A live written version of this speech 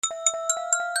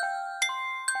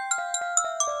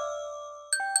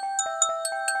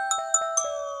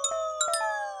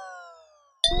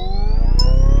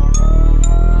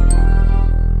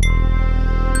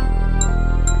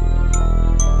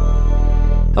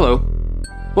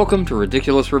Welcome to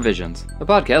Ridiculous Revisions, a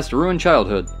podcast to ruin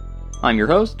childhood. I'm your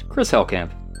host, Chris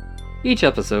Hellcamp. Each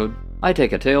episode, I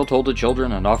take a tale told to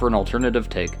children and offer an alternative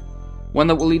take. One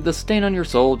that will leave the stain on your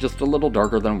soul just a little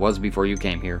darker than it was before you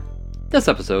came here. This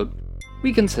episode,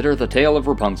 we consider the tale of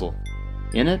Rapunzel.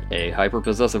 In it, a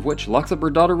hyper-possessive witch locks up her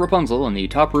daughter Rapunzel in the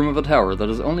top room of a tower that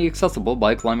is only accessible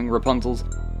by climbing Rapunzel's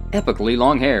epically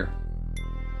long hair.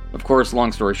 Of course,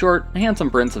 long story short, a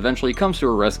handsome prince eventually comes to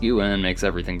her rescue and makes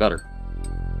everything better.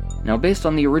 Now, based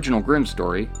on the original Grimm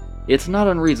story, it's not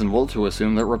unreasonable to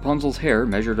assume that Rapunzel's hair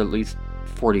measured at least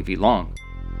 40 feet long.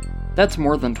 That's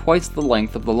more than twice the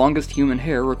length of the longest human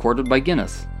hair recorded by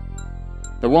Guinness.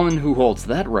 The woman who holds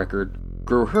that record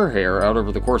grew her hair out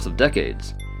over the course of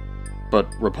decades,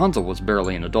 but Rapunzel was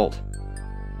barely an adult.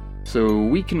 So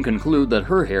we can conclude that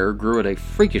her hair grew at a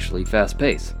freakishly fast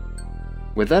pace.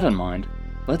 With that in mind,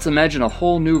 let's imagine a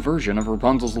whole new version of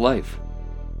Rapunzel's life.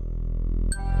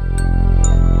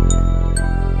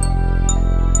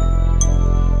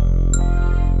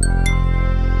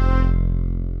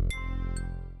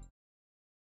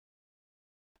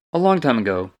 A long time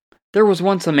ago, there was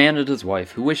once a man and his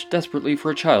wife who wished desperately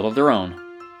for a child of their own.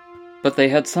 But they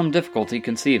had some difficulty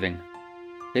conceiving.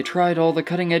 They tried all the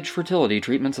cutting-edge fertility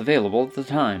treatments available at the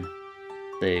time.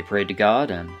 They prayed to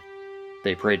God, and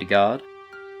they prayed to God.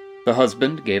 The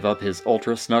husband gave up his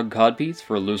ultra-snug codpiece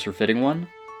for a looser-fitting one.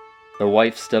 The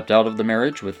wife stepped out of the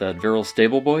marriage with that virile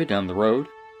stable boy down the road.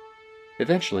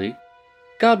 Eventually,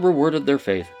 God rewarded their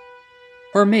faith.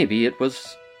 Or maybe it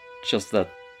was just that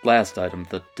last item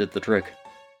that did the trick.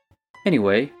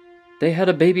 Anyway, they had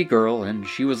a baby girl and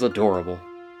she was adorable.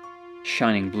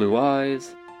 Shining blue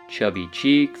eyes, chubby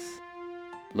cheeks,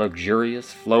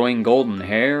 luxurious flowing golden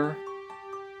hair.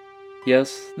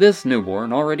 Yes, this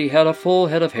newborn already had a full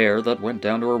head of hair that went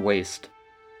down to her waist.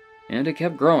 And it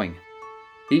kept growing.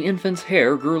 The infant's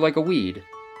hair grew like a weed,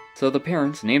 so the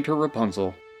parents named her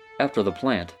Rapunzel, after the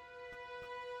plant.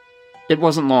 It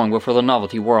wasn't long before the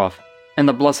novelty wore off, and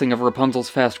the blessing of Rapunzel's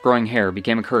fast-growing hair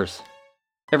became a curse.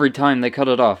 Every time they cut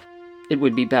it off, it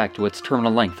would be back to its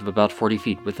terminal length of about 40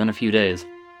 feet within a few days.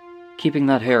 Keeping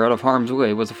that hair out of harm's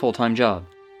way was a full-time job,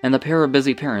 and the pair of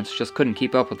busy parents just couldn't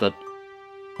keep up with it.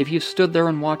 If you stood there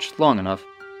and watched long enough,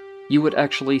 you would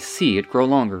actually see it grow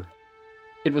longer.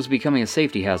 It was becoming a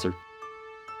safety hazard.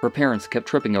 Her parents kept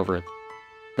tripping over it.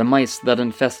 The mice that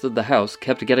infested the house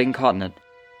kept getting caught in it,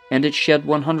 and it shed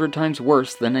 100 times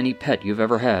worse than any pet you've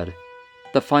ever had.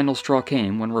 The final straw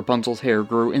came when Rapunzel's hair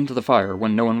grew into the fire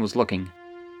when no one was looking.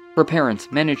 Her parents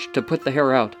managed to put the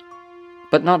hair out,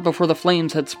 but not before the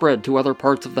flames had spread to other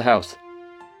parts of the house.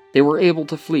 They were able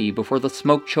to flee before the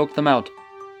smoke choked them out,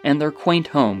 and their quaint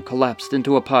home collapsed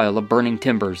into a pile of burning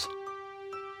timbers.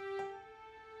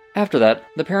 After that,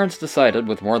 the parents decided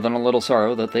with more than a little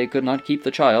sorrow that they could not keep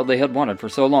the child they had wanted for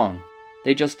so long.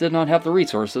 They just did not have the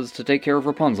resources to take care of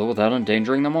Rapunzel without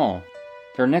endangering them all.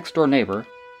 Their next-door neighbor,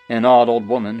 an odd old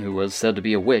woman who was said to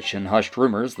be a witch in hushed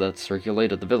rumors that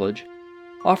circulated the village,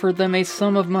 offered them a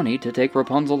sum of money to take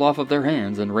Rapunzel off of their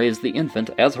hands and raise the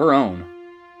infant as her own.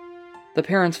 The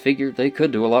parents figured they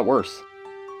could do a lot worse.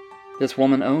 This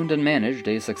woman owned and managed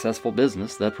a successful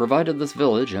business that provided this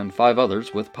village and 5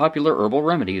 others with popular herbal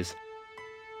remedies.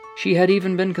 She had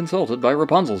even been consulted by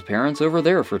Rapunzel's parents over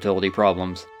their fertility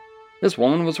problems. This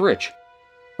woman was rich.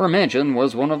 Her mansion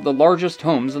was one of the largest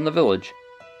homes in the village.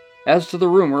 As to the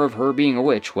rumor of her being a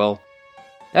witch, well,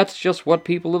 that's just what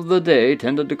people of the day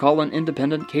tended to call an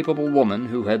independent, capable woman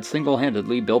who had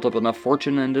single-handedly built up enough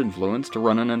fortune and influence to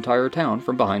run an entire town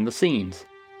from behind the scenes.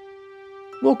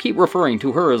 We'll keep referring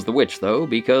to her as the witch, though,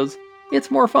 because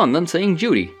it's more fun than saying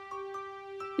Judy.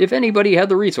 If anybody had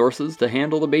the resources to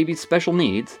handle the baby's special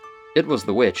needs, it was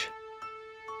the witch.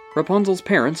 Rapunzel's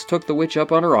parents took the witch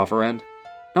up on her offer and,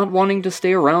 not wanting to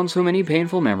stay around so many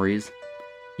painful memories,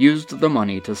 used the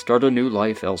money to start a new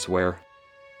life elsewhere.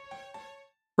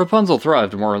 Rapunzel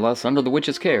thrived more or less under the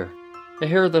witch's care. The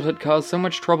hair that had caused so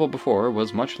much trouble before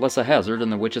was much less a hazard in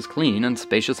the witch's clean and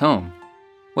spacious home.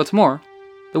 What's more,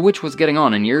 the witch was getting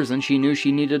on in years and she knew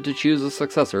she needed to choose a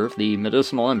successor if the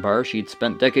medicinal empire she'd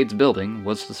spent decades building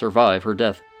was to survive her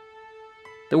death.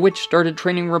 The witch started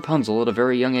training Rapunzel at a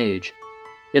very young age.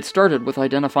 It started with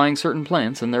identifying certain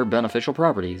plants and their beneficial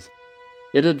properties.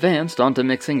 It advanced onto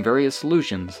mixing various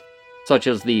solutions, such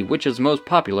as the witch's most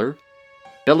popular,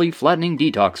 belly-flattening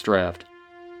detox draft.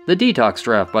 The detox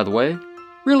draft, by the way,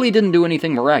 really didn't do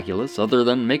anything miraculous other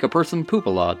than make a person poop a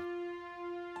lot.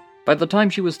 By the time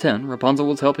she was 10, Rapunzel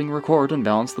was helping record and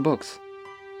balance the books.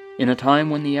 In a time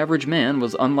when the average man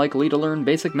was unlikely to learn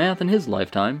basic math in his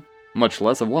lifetime, much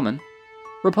less a woman,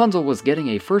 Rapunzel was getting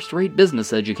a first-rate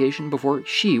business education before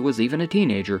she was even a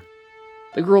teenager.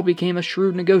 the girl became a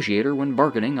shrewd negotiator when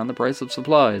bargaining on the price of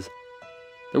supplies.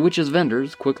 The witch's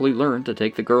vendors quickly learned to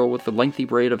take the girl with the lengthy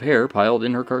braid of hair piled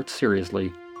in her cart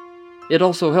seriously. It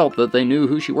also helped that they knew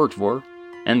who she worked for,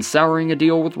 and souring a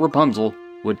deal with Rapunzel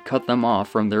would cut them off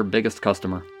from their biggest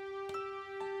customer.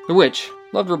 The witch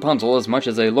loved Rapunzel as much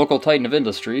as a local titan of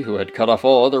industry who had cut off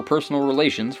all other personal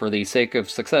relations for the sake of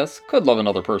success could love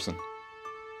another person.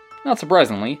 Not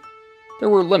surprisingly, there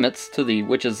were limits to the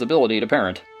witch's ability to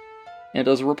parent, and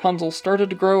as Rapunzel started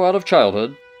to grow out of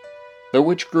childhood, the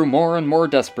witch grew more and more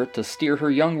desperate to steer her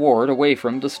young ward away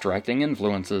from distracting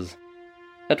influences.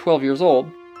 At 12 years old,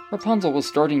 Rapunzel was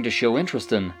starting to show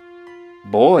interest in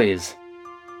boys.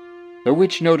 The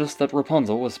witch noticed that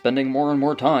Rapunzel was spending more and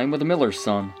more time with the miller's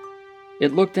son.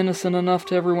 It looked innocent enough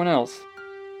to everyone else.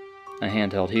 A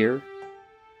hand held here,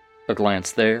 a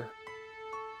glance there.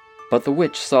 But the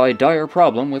witch saw a dire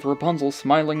problem with Rapunzel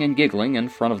smiling and giggling in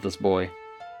front of this boy.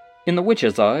 In the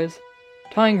witch's eyes,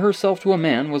 tying herself to a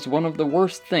man was one of the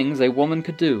worst things a woman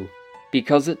could do,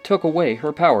 because it took away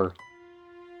her power.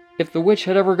 If the witch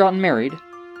had ever gotten married,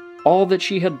 all that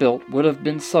she had built would have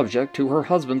been subject to her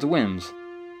husband's whims,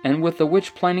 and with the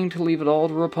witch planning to leave it all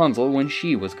to Rapunzel when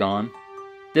she was gone,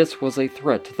 this was a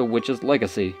threat to the witch's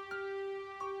legacy.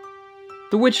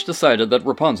 The witch decided that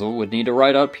Rapunzel would need to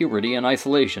ride out puberty in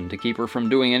isolation to keep her from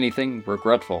doing anything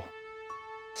regretful.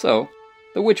 So,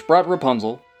 the witch brought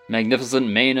Rapunzel, magnificent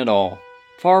mane and all,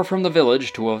 far from the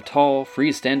village to a tall,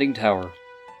 freestanding tower,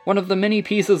 one of the many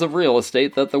pieces of real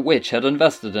estate that the witch had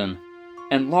invested in,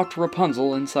 and locked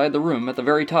Rapunzel inside the room at the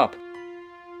very top.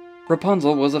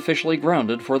 Rapunzel was officially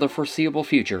grounded for the foreseeable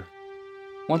future.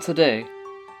 Once a day,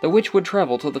 the witch would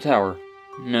travel to the tower.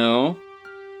 No,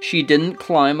 she didn't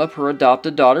climb up her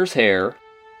adopted daughter's hair.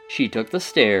 She took the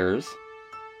stairs,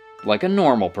 like a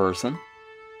normal person.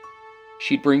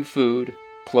 She'd bring food,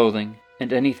 clothing,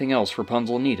 and anything else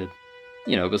Rapunzel needed.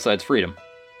 Besides freedom.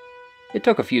 It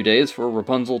took a few days for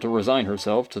Rapunzel to resign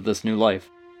herself to this new life.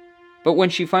 But when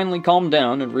she finally calmed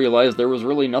down and realized there was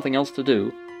really nothing else to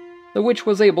do, the witch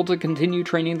was able to continue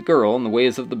training the girl in the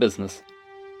ways of the business.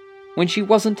 When she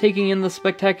wasn't taking in the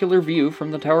spectacular view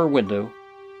from the tower window,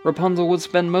 Rapunzel would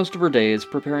spend most of her days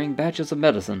preparing batches of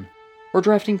medicine or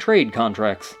drafting trade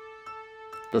contracts.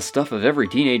 The stuff of every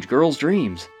teenage girl's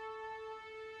dreams.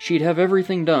 She'd have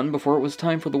everything done before it was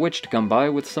time for the witch to come by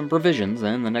with some provisions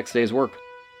and the next day's work.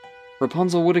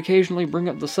 Rapunzel would occasionally bring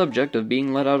up the subject of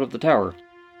being let out of the tower,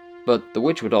 but the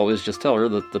witch would always just tell her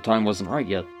that the time wasn't right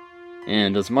yet.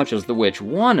 And as much as the witch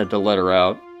wanted to let her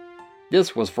out,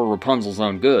 this was for Rapunzel's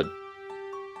own good.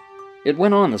 It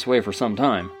went on this way for some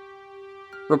time.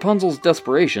 Rapunzel's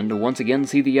desperation to once again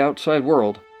see the outside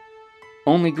world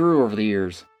only grew over the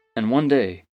years, and one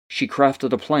day she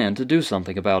crafted a plan to do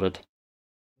something about it.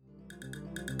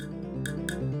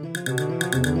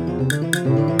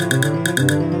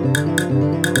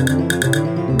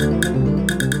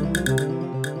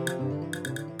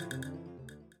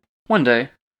 One day,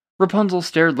 Rapunzel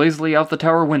stared lazily out the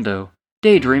tower window,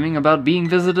 daydreaming about being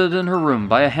visited in her room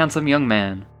by a handsome young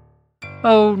man.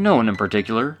 Oh, no one in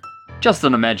particular. Just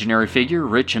an imaginary figure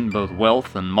rich in both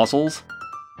wealth and muscles.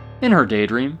 In her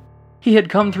daydream, he had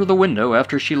come through the window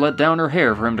after she let down her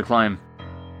hair for him to climb.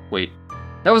 Wait,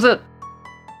 that was it!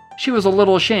 She was a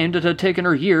little ashamed it had taken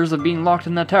her years of being locked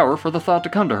in that tower for the thought to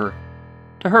come to her.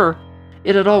 To her,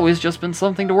 it had always just been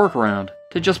something to work around,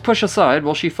 to just push aside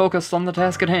while she focused on the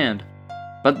task at hand.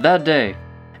 But that day,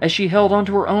 as she held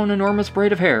onto her own enormous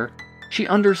braid of hair, she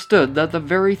understood that the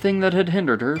very thing that had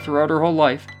hindered her throughout her whole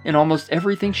life, in almost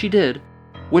everything she did,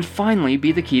 would finally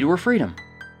be the key to her freedom.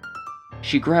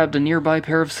 She grabbed a nearby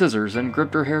pair of scissors and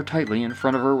gripped her hair tightly in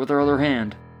front of her with her other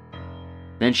hand.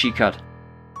 Then she cut,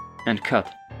 and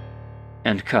cut,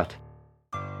 and cut.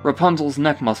 Rapunzel's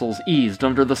neck muscles eased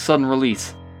under the sudden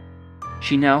release.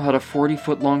 She now had a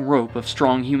 40-foot-long rope of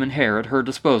strong human hair at her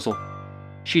disposal.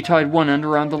 She tied one end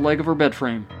around the leg of her bed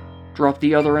frame, dropped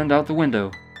the other end out the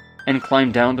window, and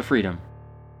climbed down to freedom.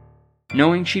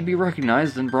 Knowing she'd be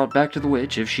recognized and brought back to the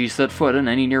witch if she set foot in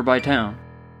any nearby town,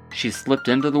 she slipped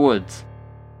into the woods.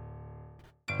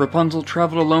 Rapunzel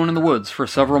traveled alone in the woods for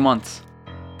several months,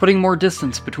 putting more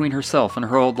distance between herself and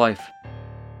her old life.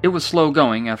 It was slow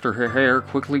going after her hair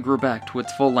quickly grew back to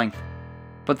its full length,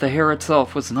 but the hair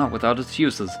itself was not without its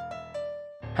uses.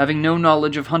 Having no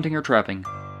knowledge of hunting or trapping,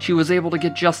 she was able to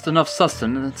get just enough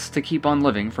sustenance to keep on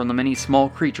living from the many small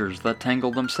creatures that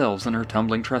tangled themselves in her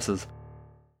tumbling tresses.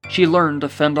 She learned to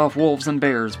fend off wolves and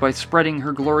bears by spreading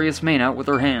her glorious mane out with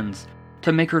her hands,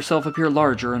 to make herself appear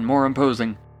larger and more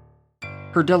imposing.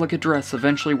 Her delicate dress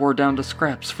eventually wore down to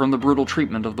scraps from the brutal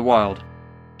treatment of the wild.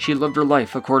 She lived her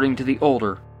life according to the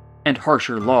older, and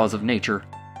harsher laws of nature.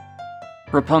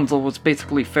 Rapunzel was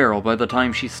basically feral by the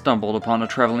time she stumbled upon a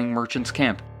traveling merchant's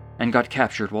camp and got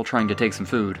captured while trying to take some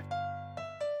food.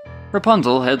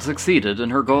 Rapunzel had succeeded in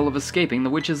her goal of escaping the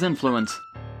witch's influence.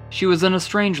 She was in a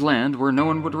strange land where no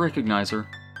one would recognize her.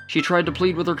 She tried to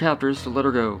plead with her captors to let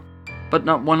her go, but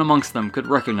not one amongst them could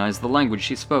recognize the language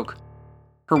she spoke.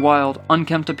 Her wild,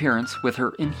 unkempt appearance, with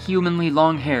her inhumanly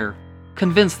long hair,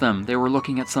 convinced them they were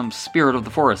looking at some spirit of the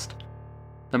forest.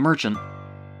 The merchant,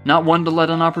 not one to let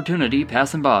an opportunity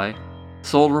pass him by,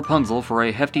 sold Rapunzel for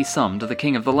a hefty sum to the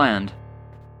king of the land.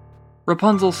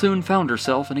 Rapunzel soon found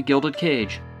herself in a gilded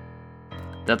cage.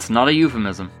 That's not a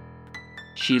euphemism.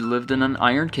 She lived in an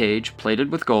iron cage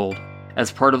plated with gold,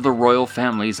 as part of the royal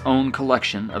family's own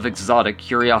collection of exotic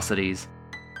curiosities.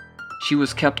 She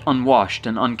was kept unwashed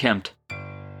and unkempt.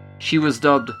 She was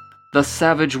dubbed the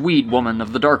Savage Weed Woman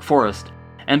of the Dark Forest,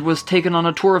 and was taken on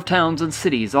a tour of towns and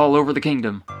cities all over the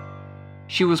kingdom.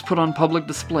 She was put on public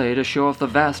display to show off the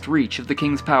vast reach of the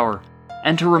king's power,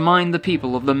 and to remind the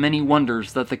people of the many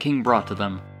wonders that the king brought to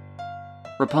them.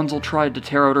 Rapunzel tried to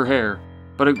tear out her hair,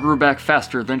 but it grew back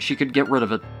faster than she could get rid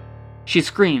of it. She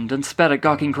screamed and spat at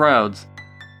gawking crowds.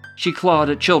 She clawed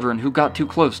at children who got too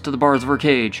close to the bars of her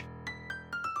cage.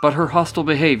 But her hostile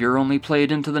behavior only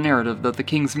played into the narrative that the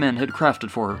king's men had crafted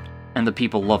for her, and the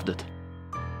people loved it.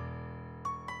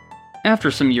 After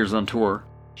some years on tour,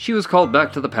 she was called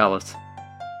back to the palace.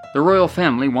 The royal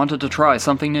family wanted to try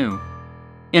something new.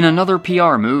 In another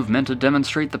PR move meant to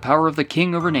demonstrate the power of the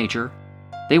king over nature,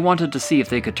 they wanted to see if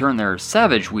they could turn their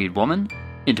savage weed woman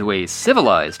into a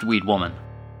civilized weed woman.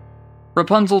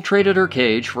 Rapunzel traded her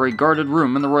cage for a guarded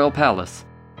room in the royal palace.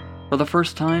 For the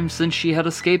first time since she had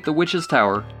escaped the witch's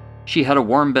tower, she had a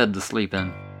warm bed to sleep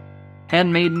in.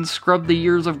 Handmaidens scrubbed the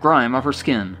years of grime off her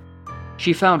skin.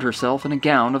 She found herself in a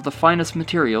gown of the finest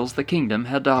materials the kingdom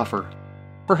had to offer.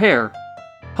 Her hair,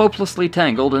 hopelessly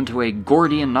tangled into a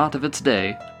Gordian knot of its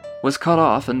day, was cut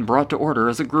off and brought to order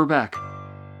as it grew back.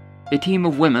 A team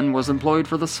of women was employed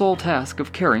for the sole task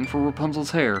of caring for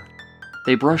Rapunzel's hair.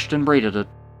 They brushed and braided it.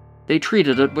 They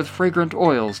treated it with fragrant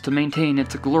oils to maintain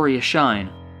its glorious shine.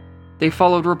 They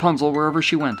followed Rapunzel wherever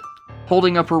she went,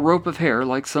 holding up her rope of hair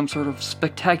like some sort of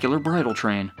spectacular bridal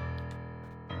train.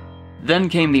 Then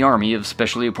came the army of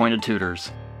specially appointed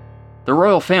tutors. The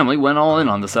royal family went all in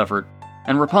on this effort,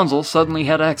 and Rapunzel suddenly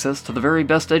had access to the very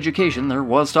best education there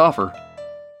was to offer.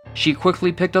 She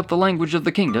quickly picked up the language of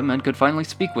the kingdom and could finally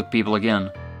speak with people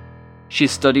again. She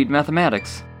studied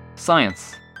mathematics,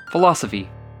 science, philosophy,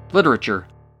 literature.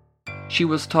 She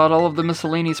was taught all of the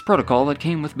miscellaneous protocol that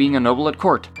came with being a noble at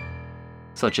court,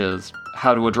 such as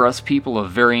how to address people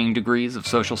of varying degrees of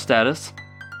social status,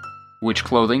 which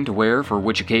clothing to wear for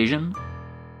which occasion,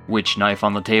 which knife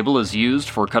on the table is used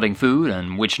for cutting food,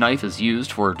 and which knife is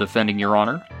used for defending your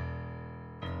honor.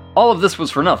 All of this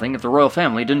was for nothing if the royal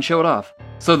family didn't show it off,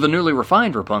 so the newly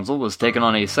refined Rapunzel was taken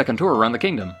on a second tour around the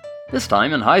kingdom, this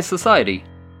time in high society.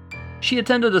 She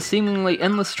attended a seemingly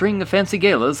endless string of fancy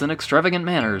galas and extravagant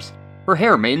manners, her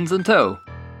hair maidens in tow.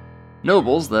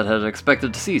 Nobles that had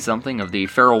expected to see something of the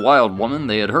feral wild woman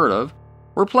they had heard of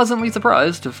were pleasantly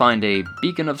surprised to find a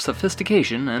beacon of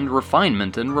sophistication and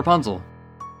refinement in Rapunzel.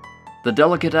 The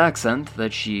delicate accent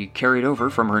that she carried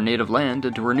over from her native land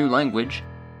into her new language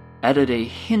added a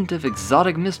hint of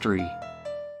exotic mystery.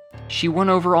 She won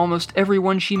over almost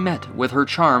everyone she met with her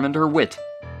charm and her wit,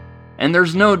 and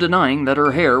there's no denying that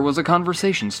her hair was a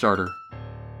conversation starter.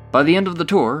 By the end of the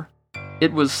tour,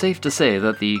 it was safe to say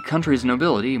that the country's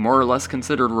nobility more or less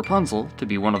considered Rapunzel to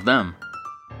be one of them.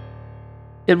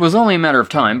 It was only a matter of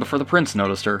time before the prince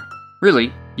noticed her.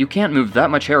 Really, you can't move that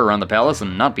much hair around the palace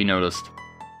and not be noticed.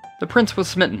 The prince was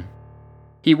smitten.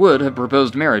 He would have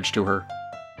proposed marriage to her,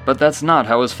 but that's not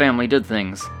how his family did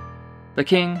things. The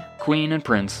king, queen, and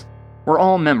prince were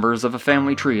all members of a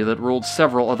family tree that ruled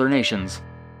several other nations,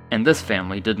 and this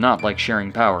family did not like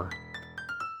sharing power.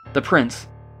 The prince,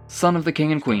 son of the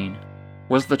king and queen,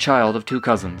 was the child of two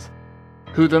cousins,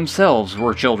 who themselves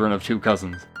were children of two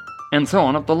cousins, and so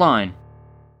on up the line.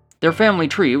 Their family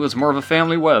tree was more of a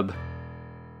family web.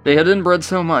 They had inbred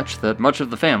so much that much of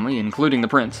the family, including the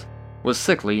prince, was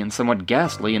sickly and somewhat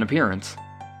ghastly in appearance,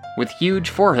 with huge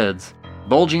foreheads,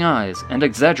 bulging eyes, and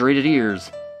exaggerated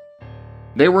ears.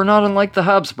 They were not unlike the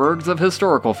Habsburgs of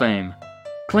historical fame,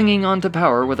 clinging on to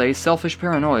power with a selfish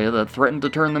paranoia that threatened to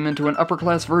turn them into an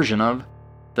upper-class version of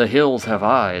 "The Hills Have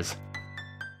Eyes."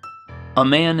 A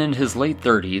man in his late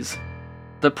 30s,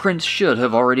 the prince should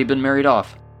have already been married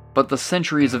off, but the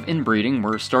centuries of inbreeding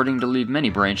were starting to leave many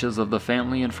branches of the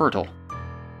family infertile.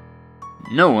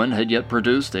 No one had yet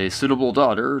produced a suitable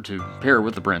daughter to pair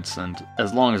with the prince, and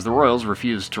as long as the royals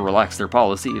refused to relax their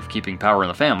policy of keeping power in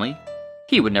the family,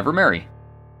 he would never marry.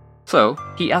 So,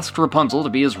 he asked Rapunzel to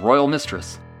be his royal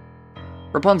mistress.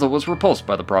 Rapunzel was repulsed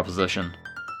by the proposition.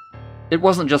 It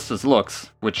wasn't just his looks,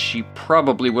 which she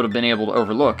probably would have been able to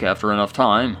overlook after enough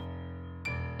time,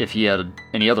 if he had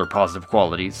any other positive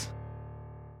qualities.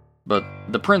 But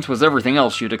the prince was everything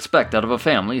else you'd expect out of a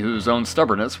family whose own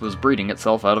stubbornness was breeding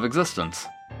itself out of existence.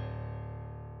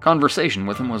 Conversation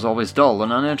with him was always dull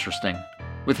and uninteresting,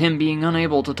 with him being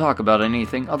unable to talk about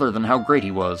anything other than how great he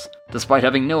was, despite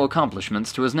having no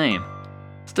accomplishments to his name.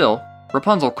 Still,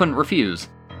 Rapunzel couldn't refuse.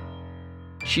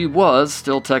 She was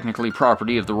still technically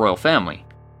property of the royal family,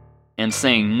 and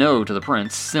saying no to the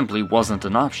prince simply wasn't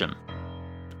an option.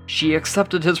 She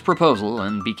accepted his proposal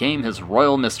and became his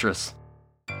royal mistress.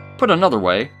 Put another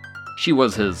way, she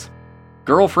was his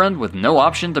girlfriend with no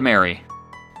option to marry.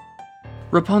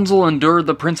 Rapunzel endured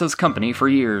the prince's company for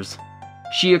years.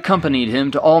 She accompanied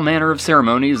him to all manner of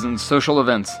ceremonies and social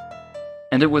events,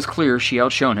 and it was clear she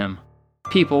outshone him.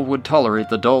 People would tolerate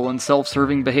the dull and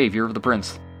self-serving behavior of the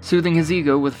prince, soothing his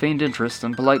ego with feigned interest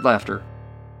and polite laughter.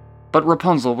 But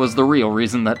Rapunzel was the real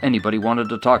reason that anybody wanted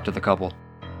to talk to the couple.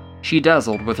 She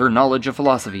dazzled with her knowledge of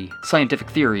philosophy, scientific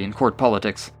theory, and court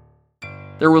politics.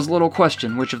 There was little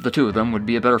question which of the two of them would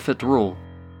be a better fit to rule,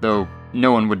 though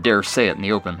no one would dare say it in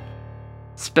the open.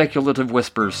 Speculative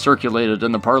whispers circulated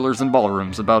in the parlors and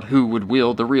ballrooms about who would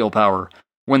wield the real power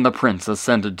when the prince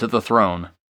ascended to the throne.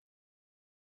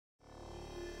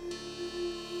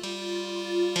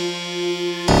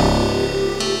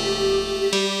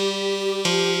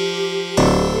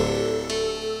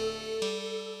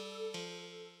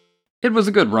 It was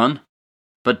a good run,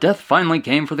 but death finally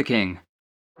came for the king.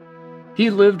 He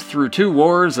lived through 2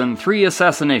 wars and 3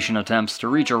 assassination attempts to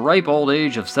reach a ripe old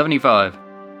age of 75.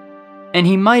 And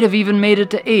he might have even made it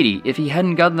to 80 if he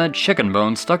hadn't gotten that chicken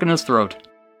bone stuck in his throat.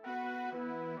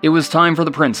 It was time for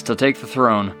the prince to take the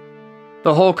throne.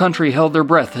 The whole country held their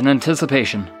breath in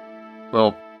anticipation.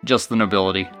 Well, just the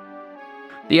nobility.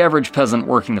 The average peasant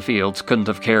working the fields couldn't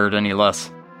have cared any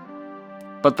less.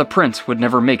 But the prince would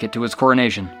never make it to his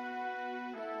coronation.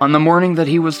 On the morning that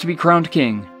he was to be crowned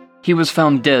king, he was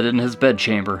found dead in his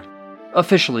bedchamber.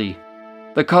 Officially,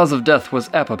 the cause of death was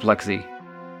apoplexy,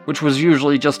 which was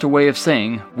usually just a way of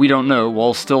saying, "We don't know,"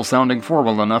 while still sounding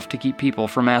formal enough to keep people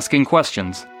from asking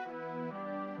questions.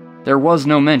 There was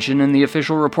no mention in the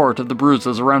official report of the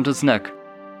bruises around his neck,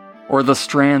 or the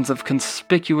strands of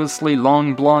conspicuously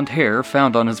long blonde hair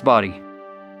found on his body.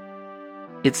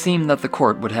 It seemed that the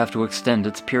court would have to extend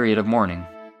its period of mourning.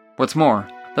 What's more,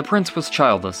 the prince was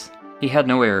childless. He had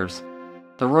no heirs.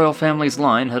 The royal family's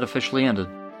line had officially ended.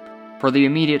 For the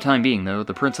immediate time being, though,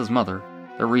 the prince's mother,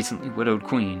 the recently widowed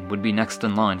queen, would be next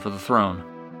in line for the throne.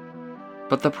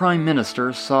 But the prime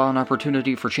minister saw an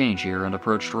opportunity for change here and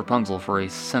approached Rapunzel for a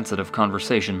sensitive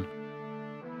conversation.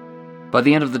 By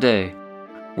the end of the day,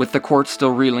 with the court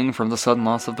still reeling from the sudden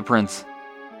loss of the prince,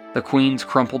 the queen's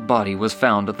crumpled body was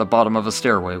found at the bottom of a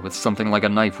stairway with something like a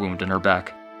knife wound in her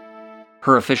back.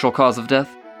 Her official cause of death?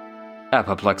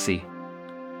 Apoplexy.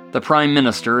 The prime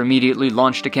minister immediately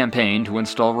launched a campaign to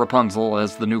install Rapunzel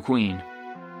as the new queen.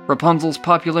 Rapunzel's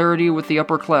popularity with the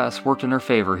upper class worked in her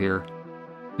favor here.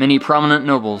 Many prominent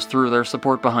nobles threw their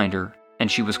support behind her,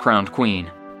 and she was crowned queen.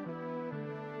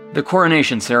 The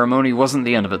coronation ceremony wasn't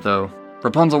the end of it, though.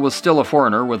 Rapunzel was still a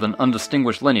foreigner with an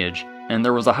undistinguished lineage, and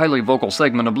there was a highly vocal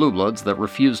segment of blue bloods that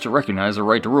refused to recognize her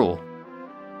right to rule.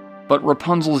 But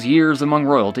Rapunzel's years among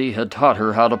royalty had taught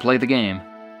her how to play the game.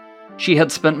 She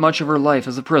had spent much of her life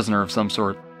as a prisoner of some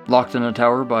sort, locked in a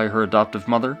tower by her adoptive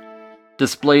mother,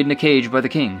 displayed in a cage by the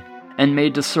king, and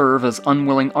made to serve as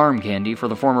unwilling arm candy for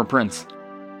the former prince.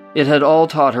 It had all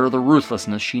taught her the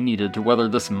ruthlessness she needed to weather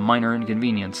this minor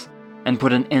inconvenience, and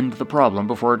put an end to the problem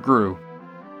before it grew.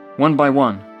 One by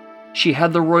one, she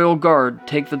had the royal guard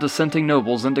take the dissenting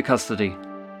nobles into custody.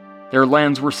 Their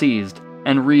lands were seized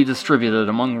and redistributed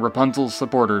among Rapunzel's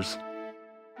supporters.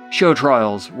 Show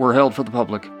trials were held for the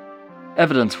public.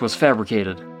 Evidence was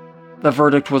fabricated. The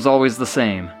verdict was always the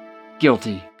same: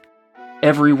 guilty.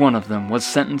 Every one of them was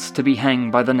sentenced to be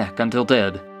hanged by the neck until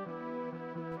dead.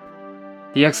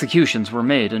 The executions were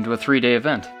made into a 3-day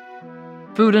event.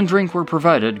 Food and drink were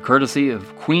provided courtesy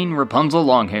of Queen Rapunzel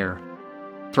Longhair.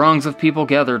 Throngs of people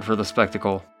gathered for the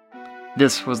spectacle.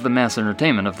 This was the mass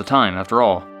entertainment of the time, after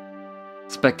all.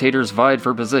 Spectators vied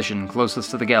for position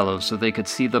closest to the gallows so they could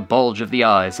see the bulge of the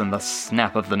eyes and the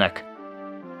snap of the neck.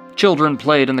 Children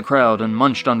played in the crowd and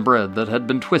munched on bread that had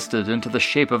been twisted into the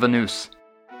shape of a noose.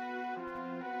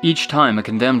 Each time a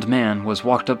condemned man was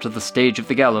walked up to the stage of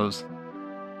the gallows,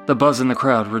 The buzz in the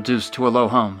crowd reduced to a low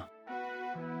hum.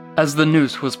 As the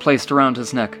noose was placed around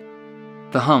his neck,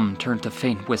 the hum turned to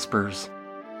faint whispers.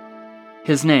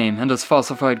 His name and his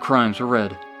falsified crimes were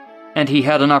read, and he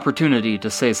had an opportunity to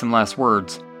say some last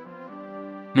words.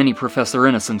 Many professed their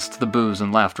innocence to the boos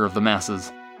and laughter of the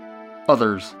masses.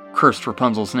 Others cursed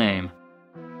Rapunzel's name.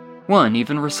 One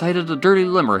even recited a dirty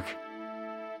limerick.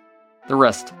 The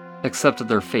rest accepted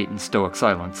their fate in stoic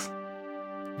silence.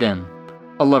 Then,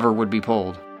 a lever would be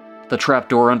pulled, the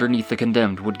trapdoor underneath the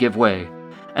condemned would give way,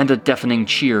 and a deafening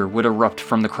cheer would erupt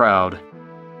from the crowd.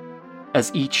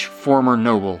 As each former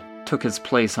noble took his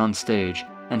place on stage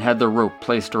and had the rope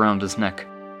placed around his neck,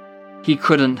 he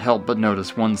couldn't help but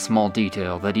notice one small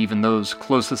detail that even those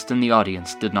closest in the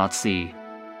audience did not see.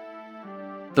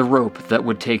 The rope that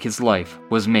would take his life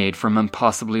was made from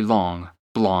impossibly long,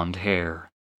 blonde hair.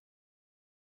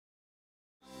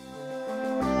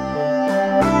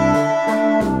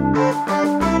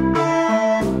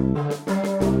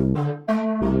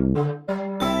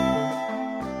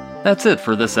 That's it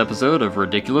for this episode of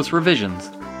Ridiculous Revisions.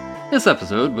 This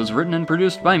episode was written and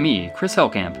produced by me, Chris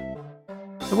Hellkamp.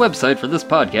 The website for this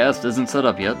podcast isn't set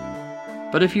up yet,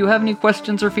 but if you have any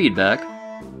questions or feedback,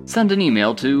 send an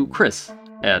email to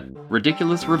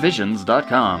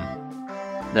chris@ridiculousrevisions.com.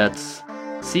 That's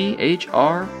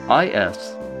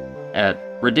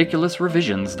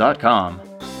CHRIS@ridiculousrevisions.com.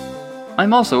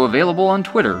 I'm also available on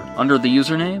Twitter under the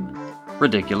username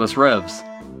RidiculousRevs.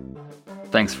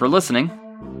 Thanks for listening.